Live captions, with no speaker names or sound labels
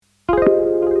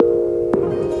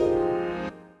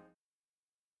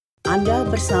Anda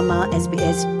bersama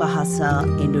SBS Bahasa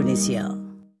Indonesia.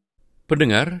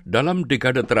 Pendengar, dalam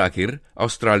dekade terakhir,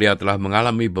 Australia telah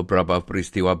mengalami beberapa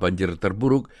peristiwa banjir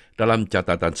terburuk dalam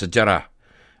catatan sejarah.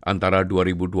 Antara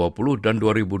 2020 dan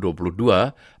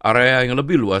 2022, area yang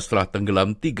lebih luas telah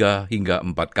tenggelam 3 hingga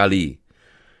 4 kali.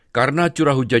 Karena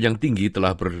curah hujan yang tinggi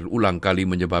telah berulang kali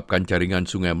menyebabkan jaringan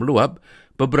sungai meluap,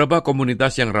 beberapa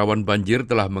komunitas yang rawan banjir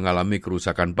telah mengalami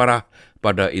kerusakan parah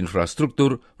pada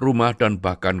infrastruktur, rumah, dan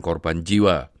bahkan korban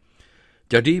jiwa.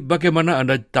 Jadi, bagaimana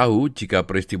Anda tahu jika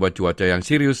peristiwa cuaca yang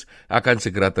serius akan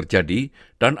segera terjadi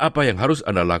dan apa yang harus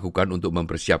Anda lakukan untuk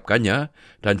mempersiapkannya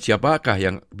dan siapakah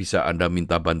yang bisa Anda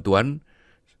minta bantuan?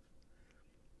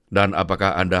 Dan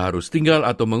apakah Anda harus tinggal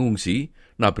atau mengungsi?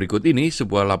 Nah, berikut ini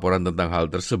sebuah laporan tentang hal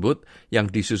tersebut yang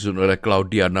disusun oleh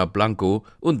Claudiana Blanco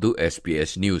untuk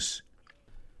SBS News.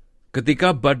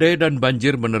 Ketika badai dan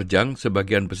banjir menerjang,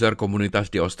 sebagian besar komunitas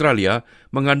di Australia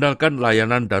mengandalkan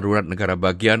layanan darurat negara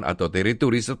bagian atau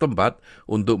teritori setempat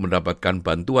untuk mendapatkan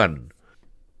bantuan.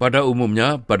 Pada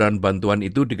umumnya, badan bantuan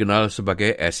itu dikenal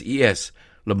sebagai SES.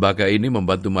 Lembaga ini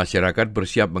membantu masyarakat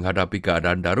bersiap menghadapi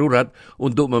keadaan darurat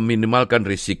untuk meminimalkan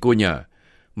risikonya.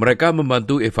 Mereka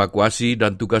membantu evakuasi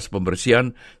dan tugas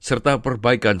pembersihan serta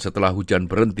perbaikan setelah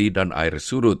hujan berhenti dan air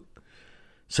surut.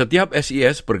 Setiap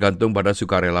SES bergantung pada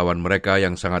sukarelawan mereka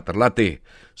yang sangat terlatih,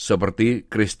 seperti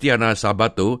Christiana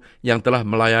Sabato yang telah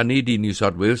melayani di New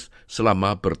South Wales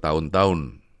selama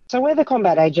bertahun-tahun. So we're the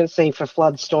combat agency for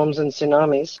flood, storms and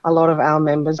tsunamis. A lot of our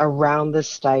members around the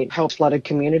state help flooded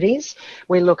communities.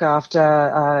 We look after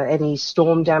any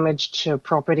storm damage to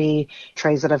property,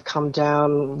 trees that have come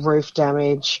down, roof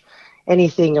damage,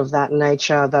 anything of that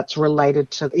nature that's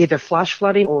related to either flash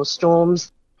flooding or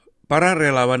storms. Para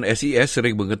relawan SES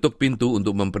sering mengetuk pintu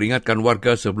untuk memperingatkan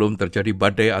warga sebelum terjadi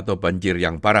badai atau banjir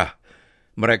yang parah.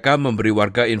 Mereka memberi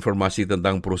warga informasi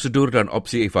tentang prosedur dan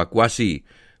opsi evakuasi.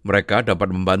 Mereka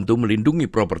dapat membantu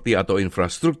melindungi properti atau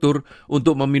infrastruktur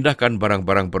untuk memindahkan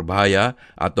barang-barang berbahaya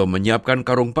atau menyiapkan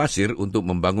karung pasir untuk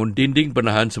membangun dinding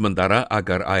penahan sementara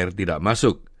agar air tidak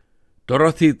masuk.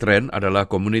 Dorothy Trent adalah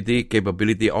Community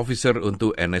Capability Officer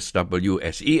untuk NSW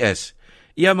SES.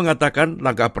 Ia mengatakan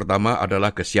langkah pertama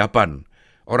adalah kesiapan.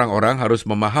 Orang-orang harus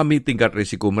memahami tingkat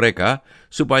risiko mereka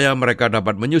supaya mereka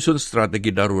dapat menyusun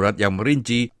strategi darurat yang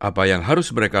merinci apa yang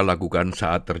harus mereka lakukan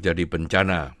saat terjadi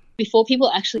bencana. Before people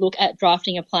actually look at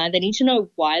drafting a plan, they need to know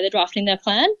why they're drafting their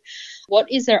plan. What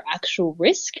is their actual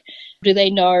risk? Do they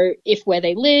know if where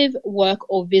they live, work,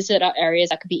 or visit are areas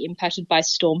that could be impacted by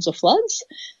storms or floods?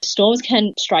 Storms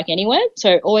can strike anywhere,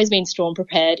 so always being storm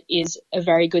prepared is a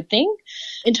very good thing.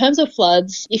 In terms of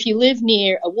floods, if you live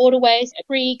near a waterway, a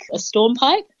creek, a storm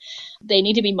pipe, they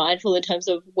need to be mindful in terms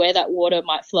of where that water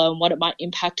might flow and what it might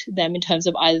impact them in terms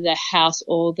of either their house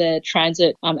or their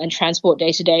transit and transport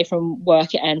day to day from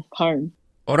work and home.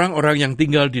 Orang-orang yang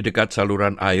tinggal di dekat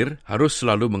saluran air harus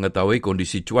selalu mengetahui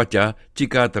kondisi cuaca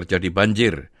jika terjadi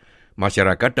banjir.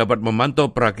 Masyarakat dapat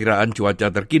memantau perakiraan cuaca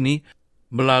terkini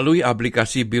melalui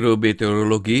aplikasi Biro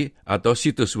Meteorologi atau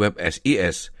situs web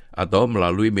SES atau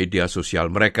melalui media sosial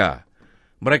mereka.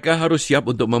 Mereka harus siap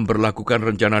untuk memberlakukan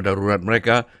rencana darurat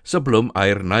mereka sebelum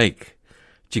air naik.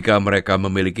 Jika mereka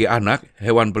memiliki anak,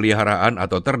 hewan peliharaan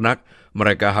atau ternak,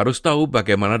 mereka harus tahu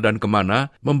bagaimana dan kemana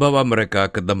membawa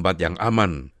mereka ke tempat yang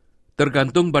aman.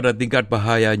 Tergantung pada tingkat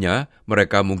bahayanya,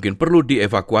 mereka mungkin perlu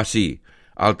dievakuasi.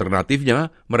 Alternatifnya,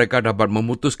 mereka dapat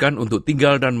memutuskan untuk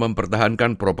tinggal dan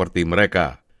mempertahankan properti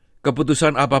mereka.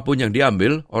 Keputusan apapun yang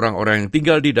diambil, orang-orang yang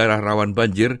tinggal di daerah rawan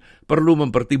banjir perlu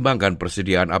mempertimbangkan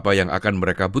persediaan apa yang akan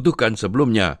mereka butuhkan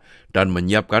sebelumnya dan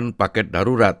menyiapkan paket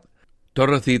darurat.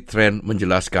 Dorothy Trent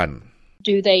menjelaskan.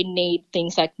 Do they need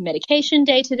things like medication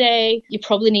day to day? You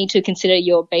probably need to consider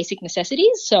your basic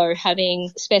necessities. So having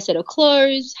a spare set of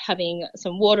clothes, having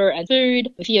some water and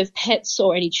food. If you have pets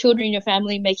or any children in your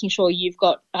family, making sure you've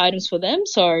got items for them.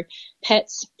 So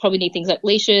pets probably need things like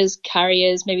leashes,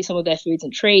 carriers, maybe some of their foods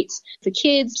and treats. For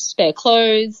kids, spare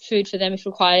clothes, food for them if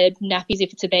required, nappies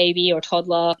if it's a baby or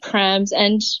toddler, prams,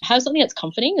 and have something that's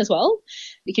comforting as well.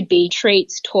 It could be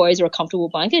treats, toys, or a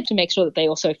comfortable blanket to make sure that they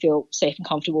also feel safe and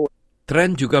comfortable.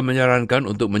 Trent juga menyarankan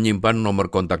untuk menyimpan nomor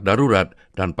kontak darurat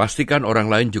dan pastikan orang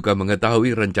lain juga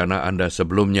mengetahui rencana Anda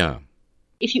sebelumnya.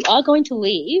 If you are going to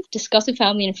leave, discuss with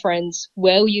family and friends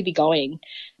where will you be going.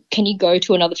 Can you go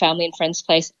to another family and friends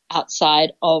place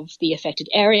outside of the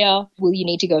affected area? Will you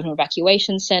need to go to an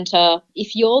evacuation centre?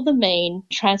 If you're the main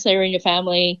translator in your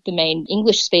family, the main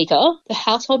English speaker, the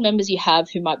household members you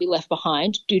have who might be left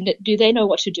behind, do they know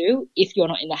what to do if you're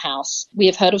not in the house?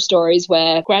 We have heard of stories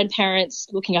where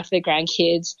grandparents looking after their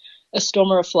grandkids a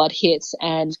storm or a flood hits,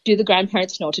 and do the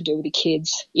grandparents know what to do with the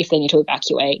kids if they need to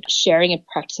evacuate? Sharing and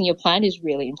practicing your plan is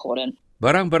really important.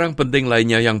 Barang-barang penting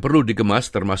lainnya yang perlu dikemas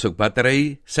termasuk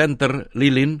baterai, senter,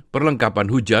 lilin, perlengkapan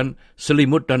hujan,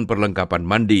 selimut dan perlengkapan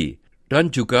mandi. Dan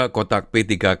juga kotak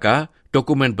P3K,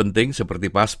 dokumen penting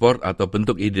seperti paspor atau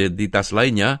bentuk identitas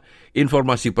lainnya,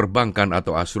 informasi perbankan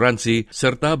atau asuransi,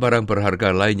 serta barang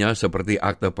berharga lainnya seperti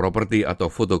akte properti atau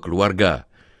foto keluarga.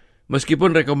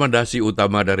 Meskipun rekomendasi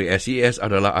utama dari SIS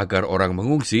adalah agar orang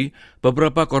mengungsi,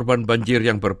 beberapa korban banjir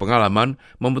yang berpengalaman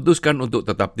memutuskan untuk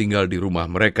tetap tinggal di rumah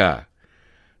mereka.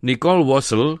 Nicole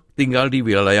Wassel tinggal di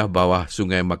wilayah bawah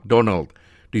Sungai McDonald,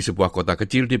 di sebuah kota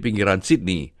kecil di pinggiran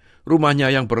Sydney.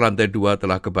 Rumahnya yang berlantai 2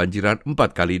 telah kebanjiran 4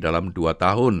 kali dalam 2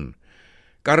 tahun.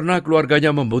 Karena keluarganya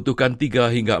membutuhkan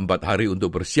 3 hingga 4 hari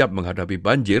untuk bersiap menghadapi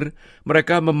banjir,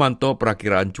 mereka memantau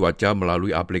perakiraan cuaca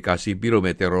melalui aplikasi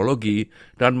biometeorologi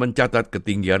dan mencatat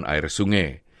ketinggian air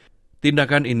sungai.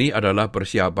 Tindakan ini adalah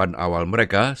persiapan awal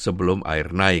mereka sebelum air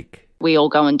naik. We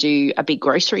all go and do a big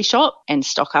grocery shop and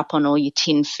stock up on all your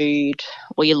tin food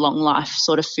or your long life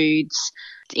sort of foods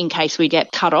in case we get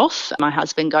cut off. My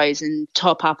husband goes and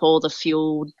top up all the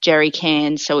fuel jerry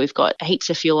cans, so we've got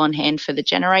heaps of fuel on hand for the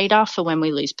generator for when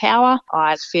we lose power.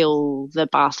 I fill the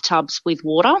bathtubs with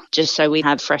water just so we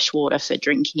have fresh water for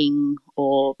drinking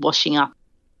or washing up.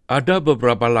 Ada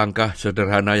beberapa langkah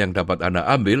sederhana yang dapat Anda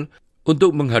ambil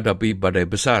untuk menghadapi badai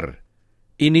besar.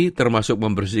 Ini termasuk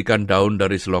membersihkan daun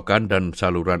dari selokan dan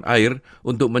saluran air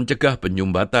untuk mencegah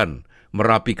penyumbatan,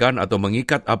 merapikan atau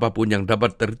mengikat apapun yang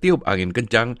dapat tertiup angin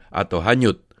kencang atau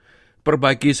hanyut.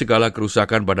 Perbaiki segala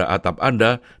kerusakan pada atap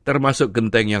Anda, termasuk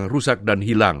genteng yang rusak dan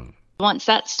hilang. Once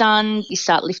that's done, you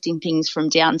start lifting things from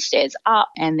downstairs up,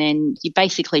 and then you're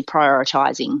basically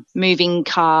prioritising. Moving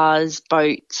cars,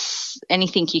 boats,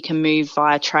 anything you can move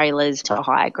via trailers to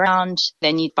higher ground.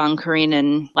 Then you bunker in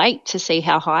and wait to see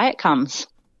how high it comes.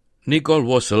 Nicole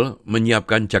Wassel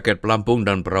menyiapkan jaket pelampung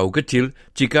dan perahu kecil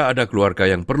jika ada keluarga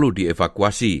yang perlu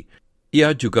dievakuasi.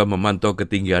 Ia juga memantau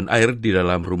ketinggian air di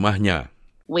dalam rumahnya.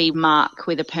 We mark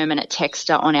with a permanent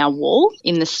texter on our wall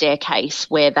in the staircase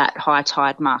where that high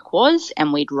tide mark was,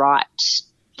 and we'd write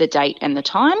the date and the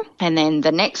time. And then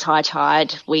the next high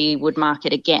tide, we would mark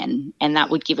it again, and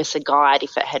that would give us a guide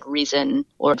if it had risen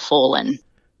or had fallen.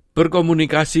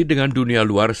 Berkomunikasi dengan dunia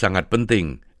luar sangat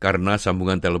penting. Karena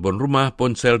sambungan telepon rumah,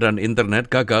 ponsel, dan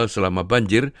internet gagal selama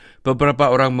banjir,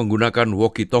 beberapa orang menggunakan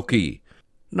walkie-talkie.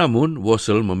 Namun,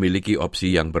 Wassel memiliki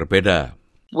opsi yang berbeda.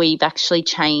 We've actually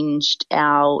changed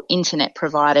our internet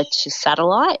provider to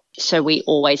satellite, so we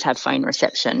always have phone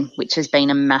reception, which has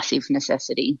been a massive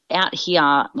necessity. Out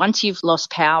here, once you've lost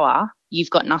power,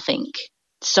 you've got nothing.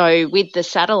 So with the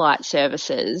satellite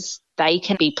services, they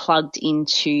can be plugged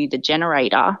into the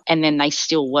generator and then they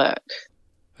still work.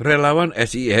 Relawan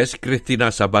SIS Christina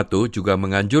Sabato juga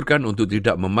menganjurkan untuk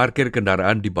tidak memarkir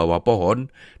kendaraan di bawah pohon,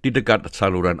 di dekat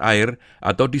saluran air,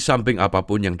 atau di samping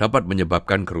apapun yang dapat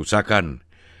menyebabkan kerusakan.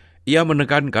 Ia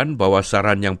menekankan bahwa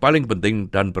saran yang paling penting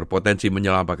dan berpotensi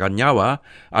menyelamatkan nyawa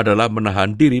adalah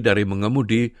menahan diri dari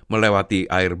mengemudi melewati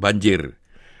air banjir.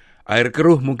 Air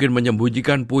keruh mungkin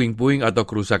menyembunyikan puing-puing atau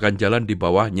kerusakan jalan di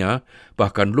bawahnya,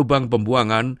 bahkan lubang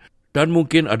pembuangan, dan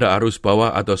mungkin ada arus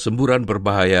bawah atau semburan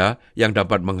berbahaya yang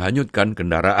dapat menghanyutkan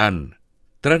kendaraan.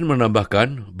 Trent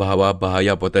menambahkan bahwa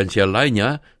bahaya potensial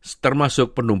lainnya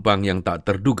termasuk penumpang yang tak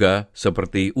terduga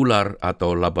seperti ular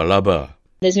atau laba-laba.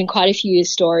 There's been quite a few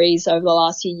stories over the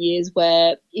last few years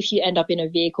where if you end up in a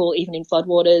vehicle, even in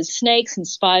floodwaters, snakes and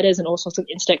spiders and all sorts of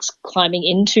insects climbing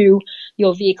into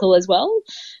your vehicle as well.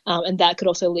 And that could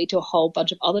also lead to a whole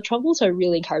bunch of other trouble. So I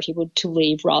really encourage people to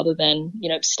leave rather than,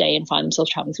 stay and find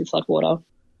themselves traveling through floodwater.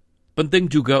 Penting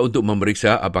juga untuk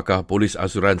memeriksa apakah polis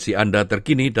asuransi Anda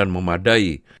terkini dan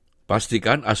memadai.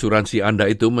 Pastikan asuransi Anda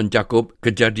itu mencakup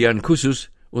kejadian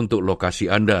khusus untuk lokasi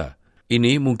Anda.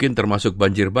 Ini mungkin termasuk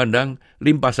banjir bandang,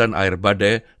 limpasan air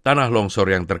badai, tanah longsor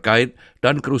yang terkait,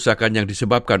 dan kerusakan yang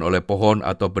disebabkan oleh pohon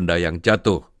atau benda yang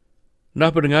jatuh.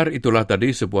 Nah pendengar, itulah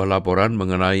tadi sebuah laporan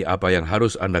mengenai apa yang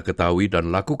harus Anda ketahui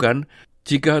dan lakukan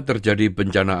jika terjadi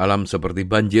bencana alam seperti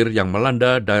banjir yang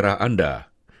melanda daerah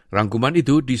Anda. Rangkuman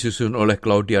itu disusun oleh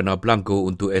Claudiana Blanco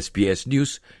untuk SBS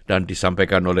News dan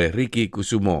disampaikan oleh Ricky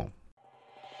Kusumo.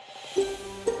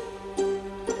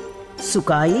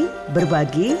 Sukai,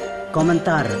 berbagi,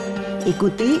 komentar.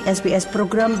 Ikuti SBS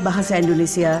program Bahasa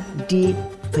Indonesia di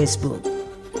Facebook.